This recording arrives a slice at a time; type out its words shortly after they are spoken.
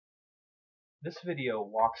This video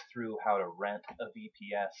walks through how to rent a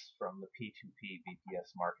VPS from the P2P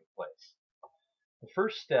VPS marketplace. The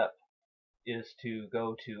first step is to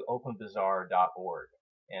go to openbazaar.org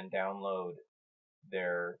and download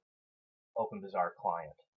their OpenBazaar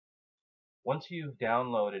client. Once you've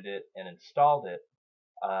downloaded it and installed it,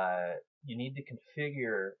 you need to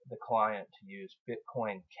configure the client to use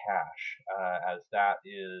Bitcoin Cash, as that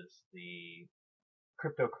is the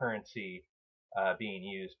cryptocurrency being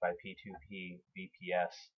used by P2P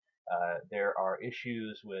VPS. There are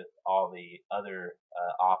issues with all the other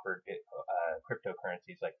offered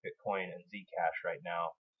cryptocurrencies like Bitcoin and Zcash right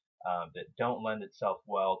now that don't lend itself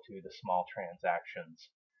well to the small transactions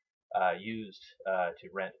used to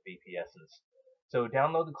rent VPSs. So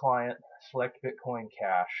download the client, select Bitcoin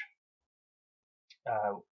Cash,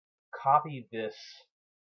 copy this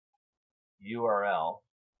URL,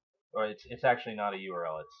 or it's actually not a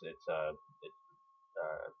URL. It's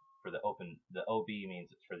for the OB means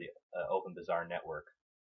it's for the OpenBazaar network.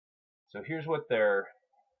 So here's what their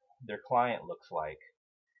client looks like,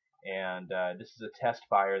 and this is a test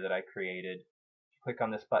buyer that I created. Click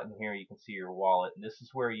on this button here, you can see your wallet, and this is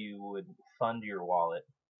where you would fund your wallet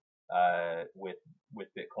with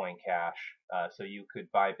Bitcoin Cash. So you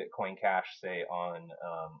could buy Bitcoin Cash, say on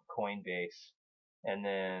Coinbase, and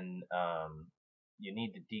then you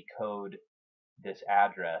need to decode this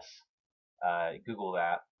address. Google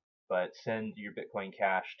that, but send your Bitcoin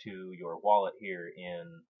Cash to your wallet here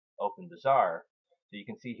in OpenBazaar. So you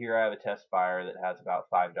can see here I have a test buyer that has about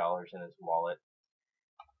 $5 in his wallet.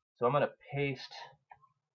 So I'm going to paste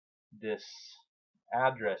this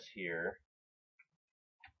address here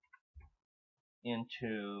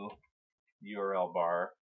into the URL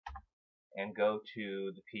bar and go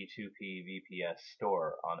to the P2P VPS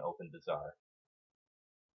store on OpenBazaar.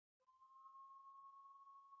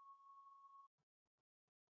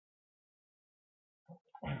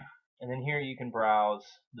 And then here you can browse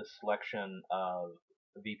the selection of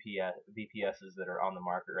VPSs that are on the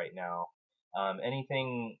market right now.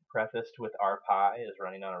 Anything prefaced with RPi is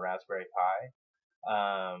running on a Raspberry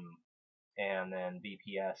Pi, and then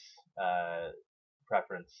VPS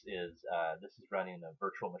preference is this is running a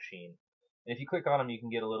virtual machine. And if you click on them, you can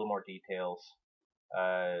get a little more details.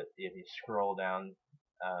 If you scroll down,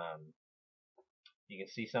 you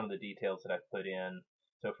can see some of the details that I've put in.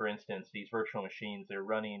 So for instance, these virtual machines, they're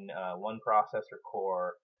running one processor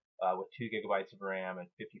core with 2 gigabytes of RAM and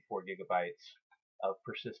 54 gigabytes of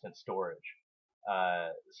persistent storage.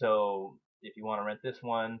 So if you want to rent this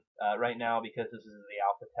one, right now, because this is the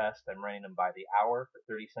alpha test, I'm renting them by the hour for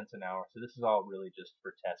 30 cents an hour. So this is all really just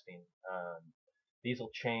for testing. These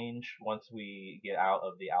will change once we get out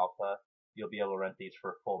of the alpha. You'll be able to rent these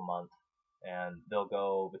for a full month, and they'll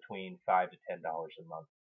go between $5 to $10 a month.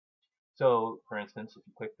 So, for instance, if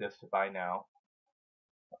you click this to buy now,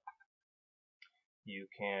 you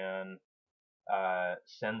can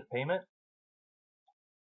send the payment,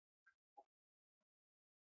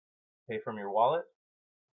 pay from your wallet,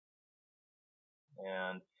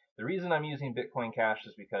 and the reason I'm using Bitcoin Cash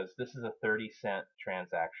is because this is a 30-cent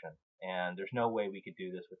transaction, and there's no way we could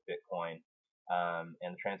do this with Bitcoin,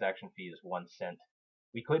 and the transaction fee is 1 cent.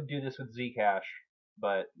 We could do this with Zcash,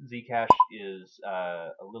 but Zcash is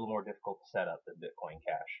a little more difficult to set up than Bitcoin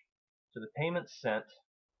Cash. So the payment's sent.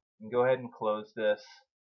 You can go ahead and close this.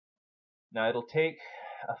 Now it'll take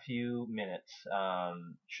a few minutes.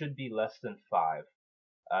 Should be less than 5.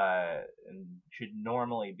 And should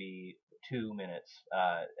normally be 2 minutes.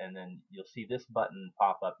 And then you'll see this button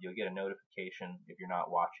pop up. You'll get a notification if you're not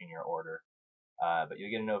watching your order. But you'll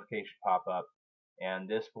get a notification pop up, and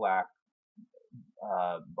this black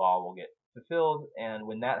ball will get fulfilled, and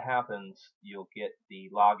when that happens, you'll get the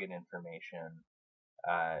login information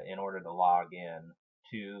in order to log in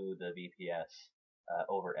to the VPS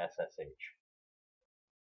over SSH.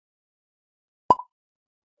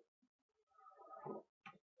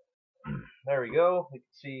 There we go. You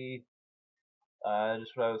can see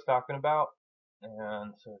just what I was talking about,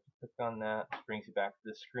 and so if you click on that, it brings you back to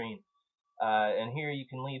this screen. And here you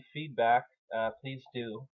can leave feedback. Please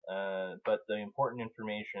do, but the important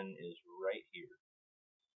information is right here.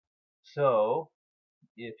 So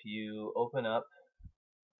if you open up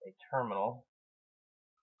a terminal,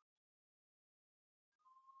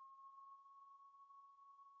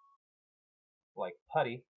 like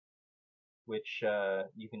PuTTY, which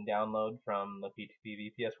you can download from the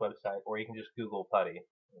P2P VPS website, or you can just Google PuTTY.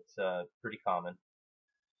 It's pretty common.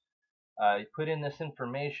 You put in this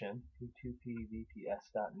information,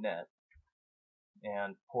 p2pvps.net,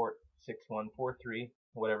 and port 6143,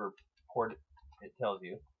 whatever port it tells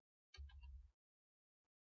you.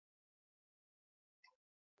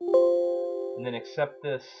 and then accept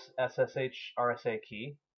this SSH RSA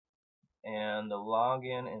key, and the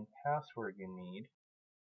login and password you need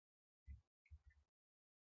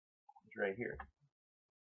is right here.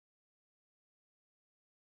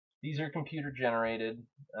 These are computer generated,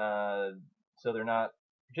 so they're not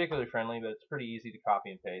particularly friendly, but it's pretty easy to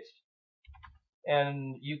copy and paste.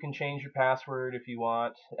 And you can change your password if you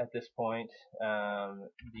want at this point.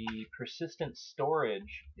 The persistent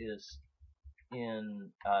storage is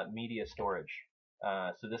in media storage.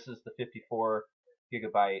 So this is the 54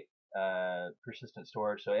 gigabyte persistent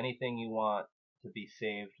storage. So anything you want to be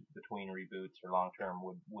saved between reboots or long term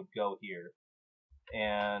would go here.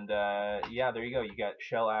 And yeah, there you go. You got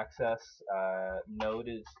shell access. Node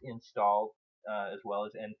is installed as well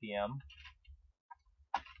as npm.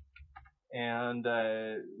 And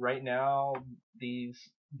right now, these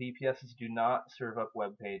VPSs do not serve up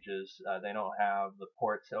web pages. They don't have the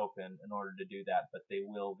ports open in order to do that, but they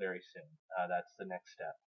will very soon. That's the next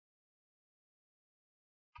step.